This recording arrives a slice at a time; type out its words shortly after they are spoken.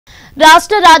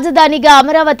రాష్ట్ర రాజధానిగా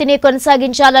అమరావతిని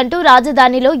కొనసాగించాలంటూ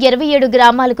రాజధానిలో 27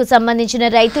 గ్రామాలకు సంబంధించిన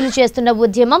రైతులు చేస్తున్న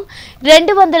ఉద్యమం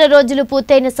 200 రోజులు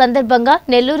పూర్తయిన సందర్భంగా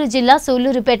నెల్లూరు జిల్లా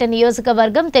సూళ్లూరుపేట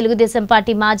నియోజకవర్గం తెలుగుదేశం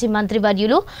పార్టీ మాజీ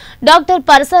మంత్రివర్యులు డాక్టర్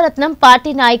పరసరత్నం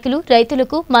పార్టీ నాయకులు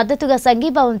రైతులకు మద్దతుగా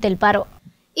సంఘీభావం తెలిపారు.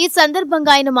 ఈ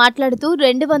సందర్భంగా ఆయన మాట్లాడుతూ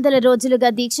 200 రోజులుగా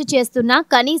దీక్ష చేస్తున్న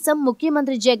కనీసం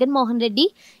ముఖ్యమంత్రి జగన్మోహన్ రెడ్డి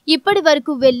ఇప్పటి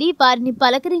వరకు వెళ్లి వారిని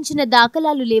పలకరించిన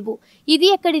దాఖలాలు లేవు. ఇది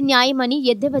ఎక్కడి న్యాయమని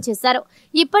ఎద్దేవా చేశారు.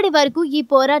 ఇప్పటి వరకు ఈ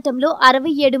పోరాటంలో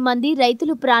 67 మంది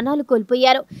రైతులు ప్రాణాలు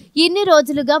కోల్పోయారు. ఇన్ని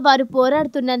రోజులుగా వారు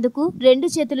పోరాడుతున్నందుకు 2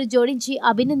 చేతులు జోడించి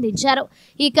అభినందించారు.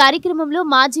 ఈ కార్యక్రమంలో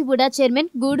మాజీ ఉడా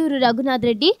చైర్మన్ గూడూరు రఘునాథ్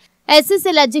రెడ్డి,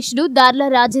 ఎస్ఎస్ఎల్ అధ్యక్షుడు దార్ల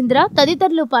రాజేంద్ర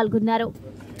తదితరులు పాల్గొన్నారు.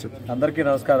 అందరికీ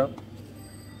నమస్కారం.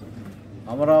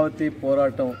 అమరావతి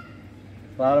పోరాటం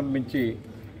ప్రారంభించి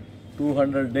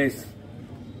 200 డేస్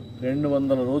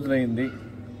 200 రోజులైంది.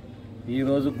 ఈ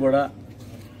రోజు కూడా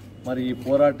మరి ఈ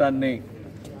పోరాటాన్ని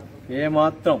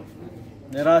ఏమాత్రం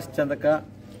నిరాశ చెందక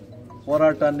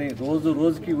పోరాటాన్ని రోజు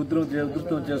రోజుకి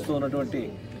ఉధృతం చేస్తూ ఉన్నటువంటి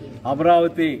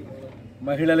అమరావతి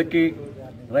మహిళలకి,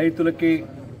 రైతులకి,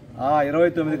 ఆ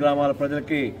 29 గ్రామాల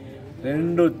ప్రజలకి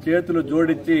 2 చేతులు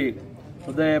జోడించి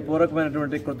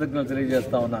హృదయపూర్వకమైనటువంటి కృతజ్ఞతలు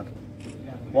తెలియజేస్తా ఉన్నాను.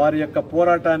 వారి యొక్క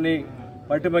పోరాటాన్ని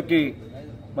పటిమకి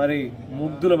మరి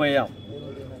ముగ్ధులమయ్యాం.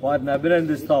 వారిని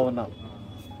అభినందిస్తూ ఉన్నాం.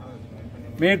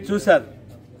 మీరు చూశారు,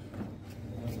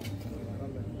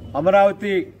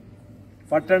 అమరావతి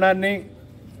పట్టణాన్ని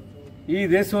ఈ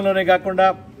దేశంలోనే కాకుండా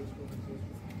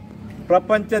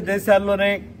ప్రపంచ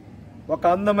దేశాల్లోనే ఒక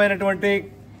అందమైనటువంటి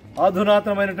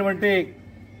అధునాతనమైనటువంటి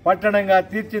పట్టణంగా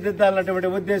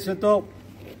తీర్చిదిద్దాలన్నటువంటి ఉద్దేశంతో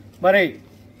మరి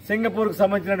సింగపూర్కు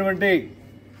సంబంధించినటువంటి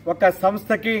ఒక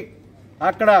సంస్థకి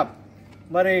అక్కడ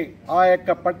మరి ఆ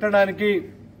యొక్క పట్టణానికి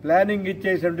ప్లానింగ్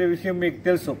ఇచ్చేటువంటి విషయం మీకు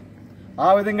తెలుసు. ఆ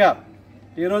విధంగా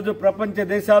ఈరోజు ప్రపంచ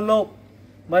దేశాల్లో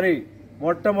మరి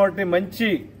మొట్టమొదటి మంచి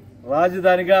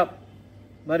రాజధానిగా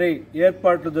మరి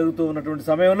ఏర్పాట్లు జరుగుతూ ఉన్నటువంటి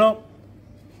సమయంలో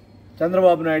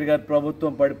చంద్రబాబు నాయుడు గారి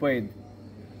ప్రభుత్వం పడిపోయింది.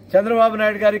 చంద్రబాబు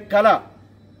నాయుడు గారి కళ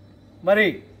మరి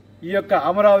ఈ యొక్క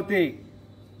అమరావతి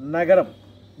నగరం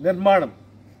నిర్మాణం,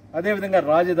 అదేవిధంగా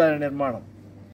రాజధాని నిర్మాణం.